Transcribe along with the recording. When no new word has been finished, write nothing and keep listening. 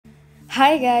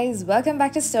Hi guys, welcome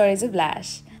back to Stories of Lash.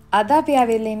 අද අපි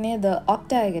ඇවිල්ලා ඉන්නේ the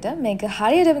Octa එකට. මේක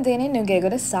හරියටම තියෙන්නේ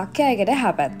නුගේගොඩ සක්කයකට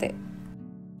හැපැත්තේ.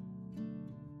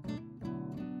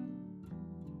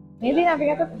 මේ දින අපි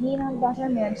ගත්ත පීනට් බටර්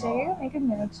මිල්ක්ෂේක් එක. මේක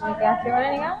මිල්ක්ෂේක් එකක් වල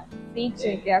නිකන් ස්වීට්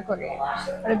ෂේක් එකක් වගේ.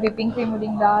 අර විපින් ක්‍රීම්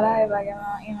උඩින් දාලා ඒ වගේම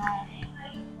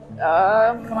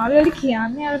මොනවද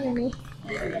කියන්නේ අර නෙමෙයි.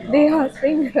 දේවා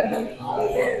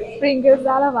ස්ප්‍රින්කල්ස්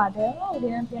දාලා වඩේනවා.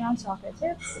 උඩින් තියෙනවා චොකලට්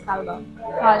චිප්ස්, කල්බම්.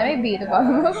 කාලෙමයි බීට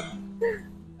බලමු.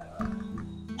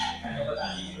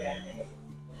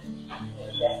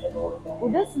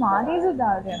 උඩ ස්මාර්ටීස්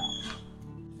දාලා දෙනවා.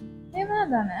 ඒ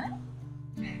මොනවද නේ?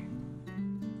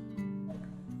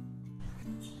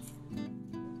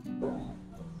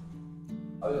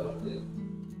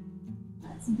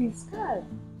 Biscuit.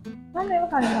 Mom never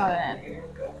comes out of it.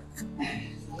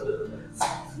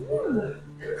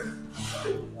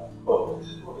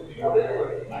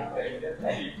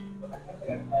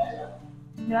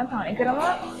 Jangan tanya kenapa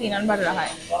peanut butter lah.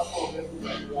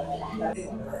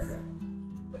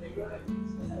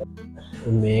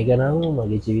 මේක නම්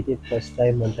මගේ ජීවිතේ ෆස්ට්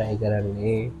ටයිම් මම try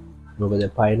කරන්නේ. මොකද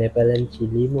pineapple and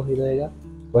chili mojito එක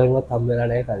කොහෙන්වත් හම්බ වෙලා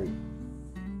නැහැ කලින්.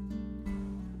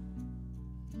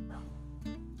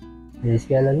 මේස්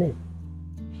කියලානේ.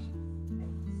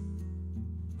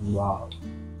 වාව්.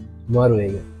 මාරු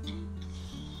එක.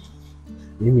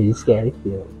 මේ මිරිස් කෑලි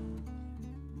තියෙනවා.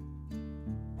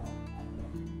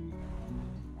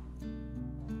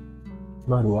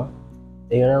 මාරුවා.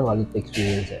 ඒක නම් අලුත්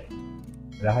එක්ස්පීරියන්ස් එකක්.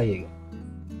 රහයි එක.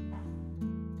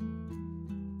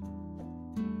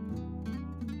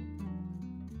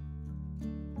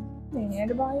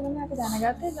 මෙනියට බාහිරම අපි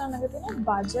දැනගත්තේ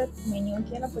බජට් මෙනියු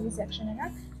කියලා පොඩි සෙක්ෂන් එකක්.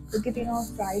 ඒකේ තියෙනවා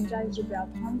ෆ්‍රයිඩ් රයිස් රුපියල්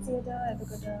 500ට.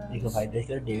 එතකොට ඒක ෆ්‍රයිඩ් රයිස්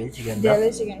කියලා devil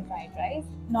chicken fried rice.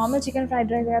 normal chicken fried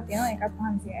rice එකක් තියෙනවා ඒකත්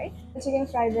 500යි. chicken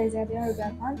fried rice එකක් තියෙනවා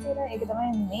රුපියල් 500ට. ඒක තමයි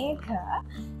මේක.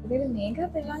 ඒකේ මේක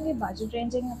පිළිගන්නේ බජට්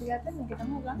රේන්ජ් එකෙන් අපි ගත්තා. මේක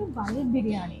තමයි ඔයගොල්ලන්ගේ බජට්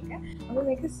බිරියානි එක. මොකද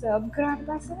මේක සර්ව් කරාට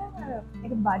පස්සේ නම්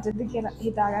මේක බජට්ද කියලා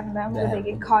හිතා ගන්න බෑ. මොකද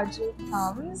ඒකේ කාජු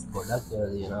හම්ස් ගොඩක්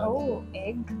තියෙනවා. ඔව්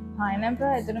egg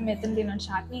pineapple එතන මෙතන තියෙනවා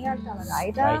chutney එකක් තමයි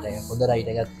රයිටා. හොඳ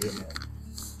රයිට් එකක් තියෙනවා.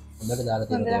 හොඳට දාලා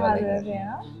තියෙනවා.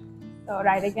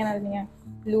 රයිට් එක කියන්නේ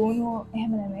ලූණු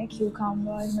එහෙම නෙමෙයි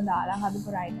කියුකම්බර් එහෙම දාලා හදපු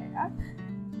රයිට් එකක්.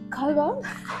 කල්බම්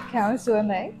කැම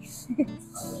සුවඳයි.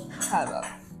 කල්බම්.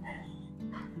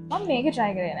 මම මේක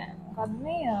try කරේ නෑ. මොකද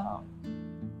මේ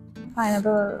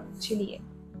pineapple chili එක.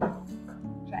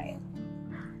 try it.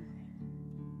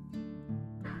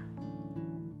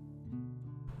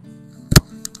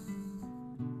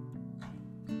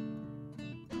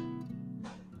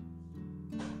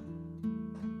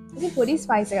 ඉතින් පොඩි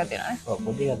ස්පයිස් එකක් තියෙනවා නේ. ඔව්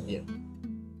පොඩි එකක් තියෙනවා.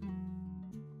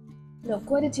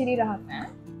 ලොකුවට chili රහක් නෑ.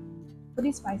 පොඩි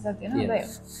ස්පයිස් එකක් තියෙනවා. හැබැයි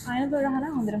pineapple රහ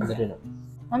නම් හොඳටම හොඳට තියෙනවා.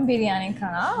 එනවා. මම බිරියානි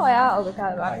කරනවා. ඔයා ඔබ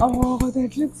කල්වා. Oh,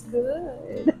 that looks good.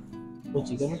 ඔය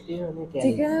චිකන් තියෙනවා නේ.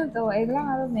 chicken තෝ ඒගොල්ලන්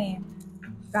අර මේ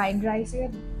fried rice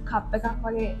එක කප් එකක්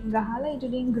වගේ ගහලා ඊට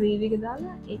උඩින් gravy එක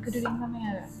දාලා ඒක උඩින් තමයි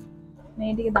අර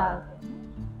මේ ටික දාලා.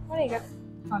 මම ඒක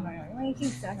කනවා. මම ඒක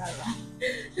ඉස්සර කරලා.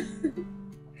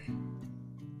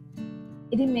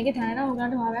 ඉතින් මේක තනන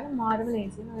උගන්ට හොයාගන්න මාර්ම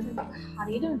ලේසියි. මොකද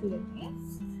හරියටම තියෙන්නේ.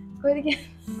 කොහෙද කියන්නේ?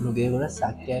 නුගේගොඩ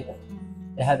සක්කයක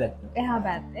එහා පැත්තේ. එහා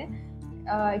පැත්තේ.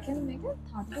 ඒ කියන්නේ මේක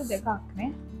තට්ටු දෙකක් නේ.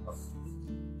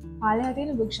 පාලේ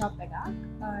තියෙන බුක් ෂොප් එකක්.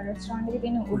 රෙස්ටෝරන්ට් එකේ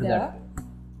තියෙන උඩ.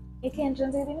 ඒක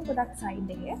එන්ට්‍රන්ස් එකේ තියෙන පොඩක් සයිඩ්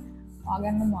එකේ.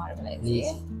 ආගන්න මාර්ම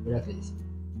ලේසියි. ගොඩක් ලේසි.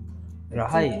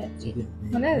 රහයි චිකන්.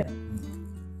 හොඳද?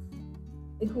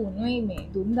 ඒක උණුයි මේ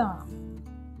දුන් දානවා.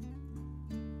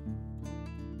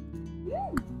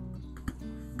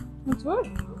 It's good.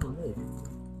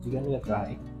 චිකන් එක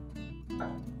රහයි.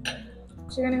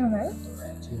 Chicken එක හොඳයි.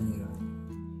 චිකන් එක.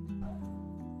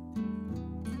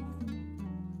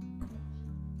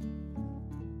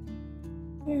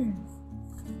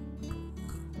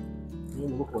 මේ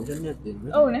මොකක් පොෂන් එකක්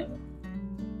තියෙන්නේ? ඔව් නේ.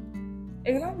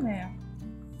 ඒක නම් නෑ.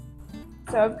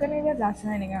 සර්ව් කරන එක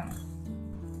ලස්සනයි නිකන්.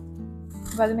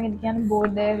 මොකද මේක කියන්නේ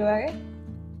බෝඩ් එකක වගේ.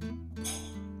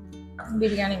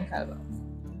 බිරියානි කල්වා.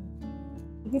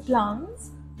 ඒකේ plums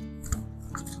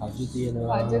කජු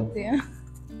තියෙනවා. වජත් තියෙනවා.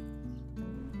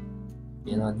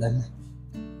 තියෙනවද දන්නේ?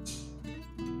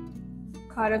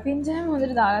 කරපිංචාම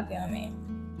හොඳට දාලා තියෙනවා මේ.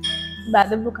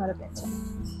 බදපු කරපිංචා.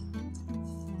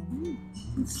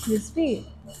 It's crispy.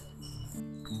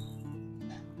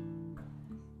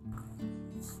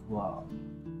 wow.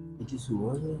 It is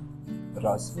suave.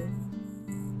 රසයි.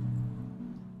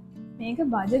 මේක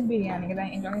බජට් බිරියානි එක. දැන්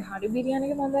ඊළඟ හරි බිරියානි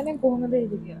එක මම දන්නේ කොහොමද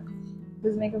ඒක කියලා.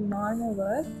 Because මේක මාර්ම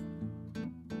worth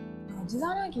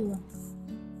අජදානා කිව්වා.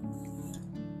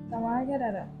 සමාජයට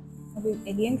අර අපි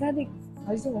එලියෙන් කාදී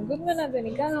හරිසි මොකුත්ම නැද්ද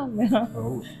නිකන් හම්බෙනවා.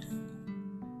 ඔව්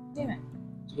එහෙම.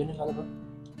 චිකන් එක කලබ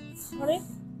හරි.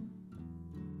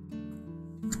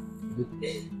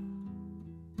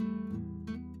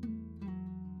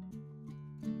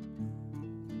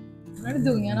 මට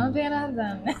දුන් යනවා පේනවා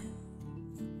දන්නේ.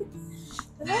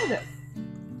 නේද?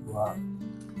 වා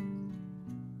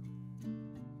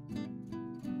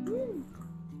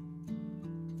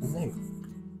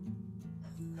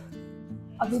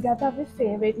අපි ගත අපි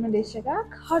ෆේවරේට්ම ඩිෂ් එකක්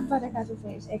හොට් බටර්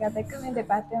කට්ලට්ස්. ඒකත් එක්ක මේ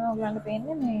දෙපැත්තෙම ඔයගලන්ට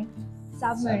පේන්නේ මේ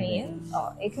සබ්මරීන්. ඔව්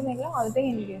ඒක මේගොල්ලෝ අලුතෙන්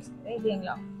ඉන්ට්‍රොඩියුස් කරේ. ඉතින්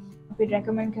අපි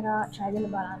රෙකමන්ඩ් කරා try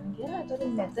කරලා බලන්න කියලා. ඒතකොට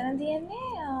මෙතන තියෙන්නේ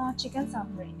chicken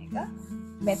submarine එක.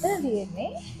 මෙතන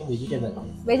තියෙන්නේ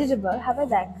vegetable. හැබැයි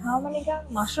දැක්කම නිකන්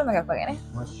mushroom එකක් වගේනේ.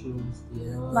 mushrooms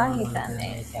තියෙනවා මම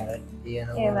හිතන්නේ carrot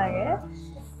තියෙනවා ඒ වගේ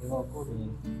ඒක ඔක්කොම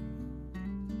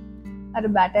අර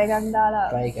බැටර් එකක් දාලා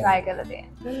Try try කරලා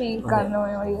තියෙනවා. මේ කන්න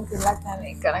ඕනේ වගේ සිල්ලක් නැහැ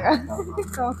මේක කරගන්න.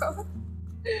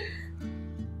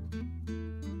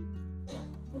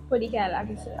 පොඩි කෑල්ලක්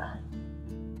ඉස්සරහා.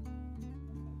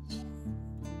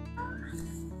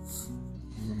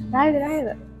 රයිද.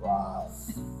 wow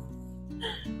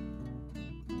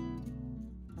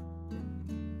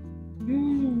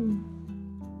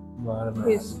මාරම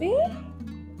crispy.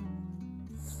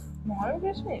 More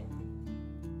crispy.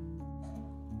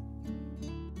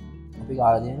 අපි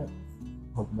කාලා තියෙන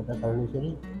hot butter කට්ලට්ස්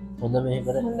හොඳ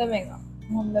මේකට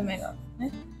හොඳ මේක.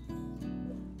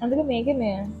 අන්තික මේකේ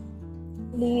මේ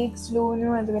leeks ලුණු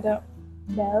එතකොට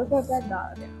bell pepper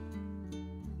දාලා දෙනවා.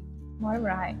 මොන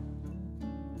රහයි.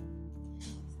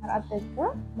 සරත් එක්ක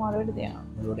මොරවට දෙනවා.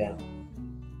 මොලට යනවා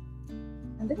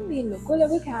අන්තික මේ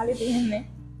ලොකු කෑලි තියෙන්නේ.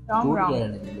 round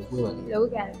ලොකු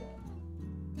කෑලි.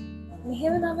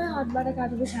 මෙහෙම තමයි hot butter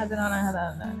කට්ලට්ස් හදනවා නම්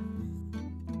හදන්න.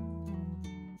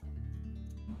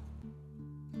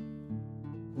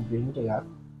 drink එකක්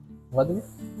මොකද මේ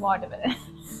water.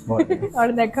 water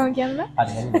ඔයාලා දැක්කම කියන්න.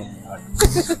 හරි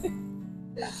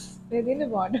මේ තියෙන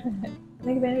water.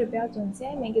 මේක වෙන රුපියල් 300යි.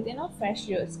 මේකේ තියෙනවා fresh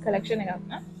juice collection එකක්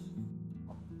නේ.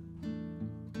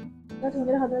 ඒක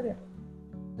හොඳට හදලා දෙන්න.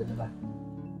 දෙන්න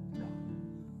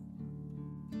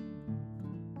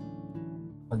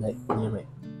හොඳයි නියමයි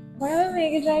ඔයාලා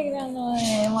මේක try කරන්න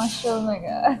ඕනේ mushroom එක.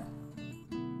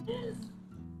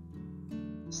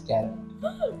 scallop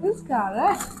this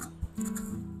color.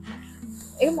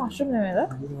 ඒක mushroom නෙමෙයිද?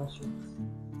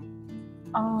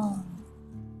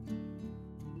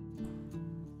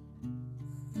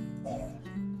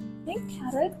 මේ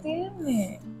carrot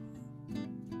තියෙන්නේ.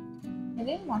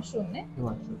 එදේ mushroom නේ.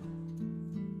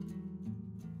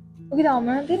 ඔකේ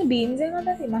තමයි තියෙන beans එක මත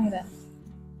තියෙන මම හිතන්නේ.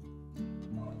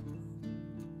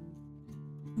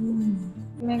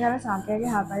 මේක අර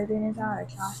සංකේතයේ හපයි තියෙන නිසා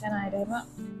ශාසන අයරේම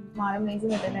මාරම ලේසි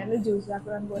මෙතන ඇවිල්ලා ජූස් එකක්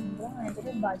ගන්න බොන්න පුළුවන්. ඒකට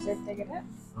බජට් එකට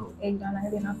ඒක ගන්නක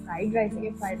දෙනවා ෆ්‍රයිඩ් රයිස්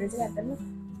එකේ ෆ්‍රයිඩ් රයිස් එක ඇත්තටම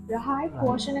රහයි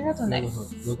පෝෂන් එක තුනයි.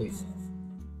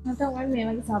 නැත්නම් ඔයාලා මේ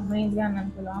වගේ සබ්මරීන්ස් ගන්න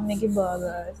පුළුවන්. මේකේ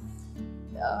බර්ගර්ස්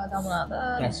තමනාද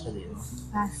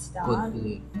පාස්ටා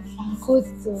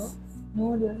කොත්තු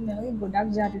නූඩල් මේ වගේ ගොඩක්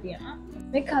ජාති තියෙනවා.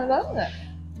 මේක කල්වලද?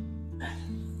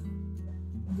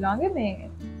 ළඟ මේ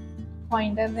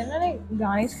පොයින්ටර් දෙන්නනේ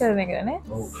ගානිෂ් කරන එකනේ.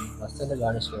 ඔව් ලස්සනට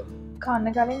ගානිෂ් කරනවා.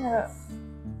 කන්න කලින් අර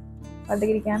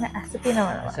වලදකිරි කියන්නේ ඇස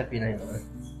පිනවනවා. ඇස පිනනවා.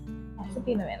 ඇස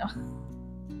පින වෙනවා.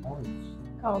 ඔව්.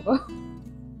 කවකෝ.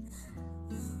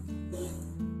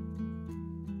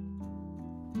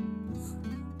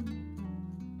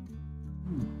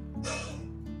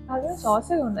 අද සෝස්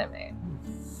එක හොඳයි මේ.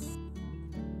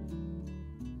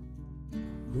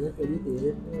 මේක එළිය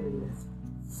තේරෙන්නේ නැහැ.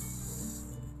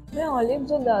 මේ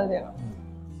ඔලිව්ස් උඩ දාලා දෙනවා.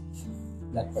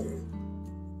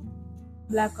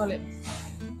 Black olive.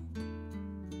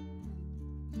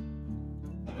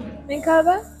 Make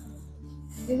halwa.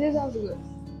 This is also good.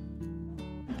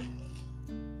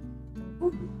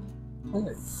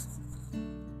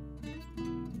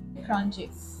 Crunchy.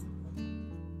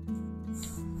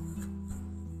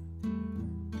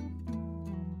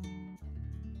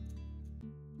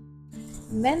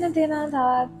 මෙන්න තියෙනවා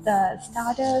තවත්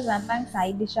ස්ටාර්ටර්ස් නැත්නම්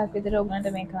සයිඩ් ඩිෂ් එකක් විතර ඔයගලන්ට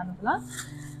මේක කරන්න පුළුවන්.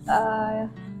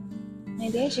 මේ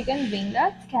දේ chicken wing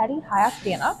එකත් කැරි 6ක්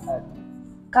තියෙනවා.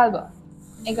 කල්බා.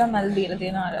 එක මල් දීලා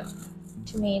තියෙනවා අර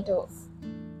tomato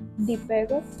dip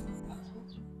එක.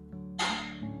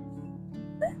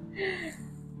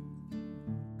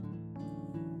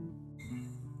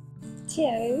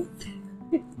 Cheers.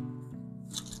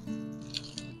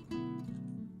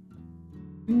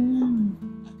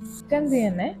 chicken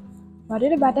තියෙන්නේ.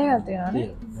 වටේට බටර් එකක් තියෙනවානේ.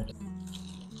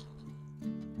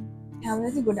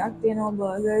 හැමදේම ගොඩක් තියෙනවා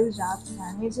බර්ගර්ස්, රාප්,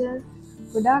 සෑන්ඩ්විචස්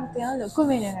ගොඩක් තියෙනවා ලොකු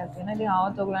මෙනු එකක් තියෙනවා. ඉතින්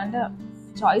ආවොත් ඔයගලන්ට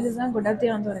choices නම් ගොඩක්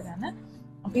තියෙනවා උතෝර ගන්න.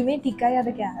 අපි මේ ටිකයි අද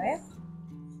කෑවේ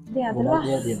ඉතින් අතන ගොඩක්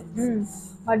දේවල්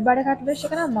තියෙනවා. හොට් බඩ කට්ලට්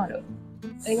එක නම් මරු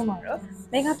ඒක මරු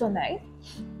මේකත් හොඳයි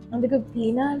අන්තික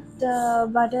පීනට්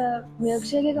බට මිල්ක්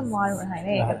ෂේක් එක මාරුම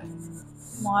හයිනේ ඒක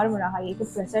මාරුම රහයි ඒක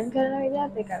ප්‍රසන්ට් කරන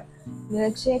විදිහත් ඒක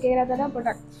මිල්ක් ෂේක් එකට වඩා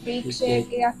පොඩක් ස්පීක්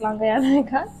ෂේක් එකක් ළඟ යන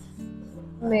එක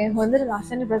මේ හොඳට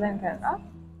ලස්සනට ප්‍රසන්ට් කරනවා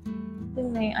ඉතින්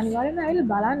මේ අනිවාර්යෙන්ම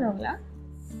ඇවිල්ලා බලන්න ඕගොල්ලෝ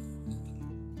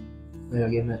මේ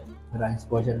වගේම රයිස්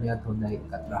පෝෂන් එකත් හොඳයි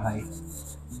එකත් රහයි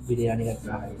බිරියානි එකත්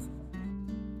රහයි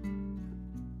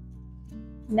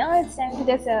now it's time to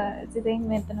just sitting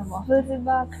මෙතන waffles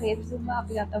තිබ්බා crepes තිබ්බා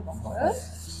අපි ගත්තා waffles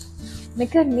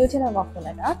මේක නියුට්‍රල් waffle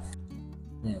එකක්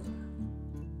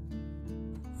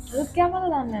ඒක කැමද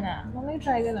දන්නේ නැහැ මම ඒක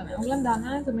try කරලා නැහැ ඔයගොල්ලන්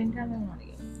දන්නා නම් comment කරන්න ඕනේ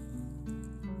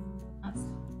කියලා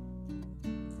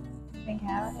think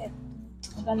have it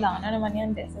ඔයගොල්ලන් දානවා නම්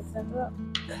මනියන් desserts එක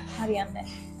හරියන්නේ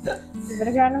නැහැ ඉවර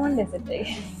කරන්න මම dessert එක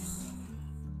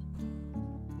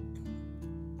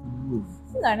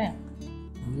නෑ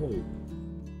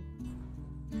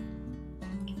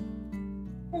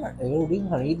ඒක උඩින්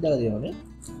හරියට දාලා දෙනවනේ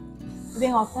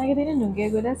ඉතින් ඔක්ටාගේ තියෙන නුගේ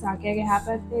ගොඩ සාකයාගේ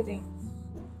හැපැත්තේ ඉතින්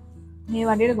මේ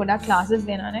වගේ ගොඩක් ක්ලාසස්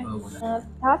දෙනවානේ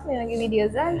තාත් මේ වගේ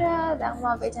වීඩියෝස් වලට දැන්ම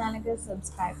අපේ channel එක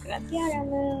subscribe කරලා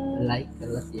තියාගන්න ලයික්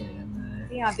කරලා තියාගන්න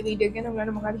ඉතින් අද වීඩියෝ ගැන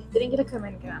ඔයාලට මොකක්ද හිතෙන කියලා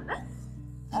කමෙන්ට් කරන්න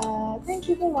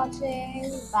thank you for watching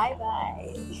bye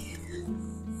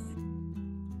bye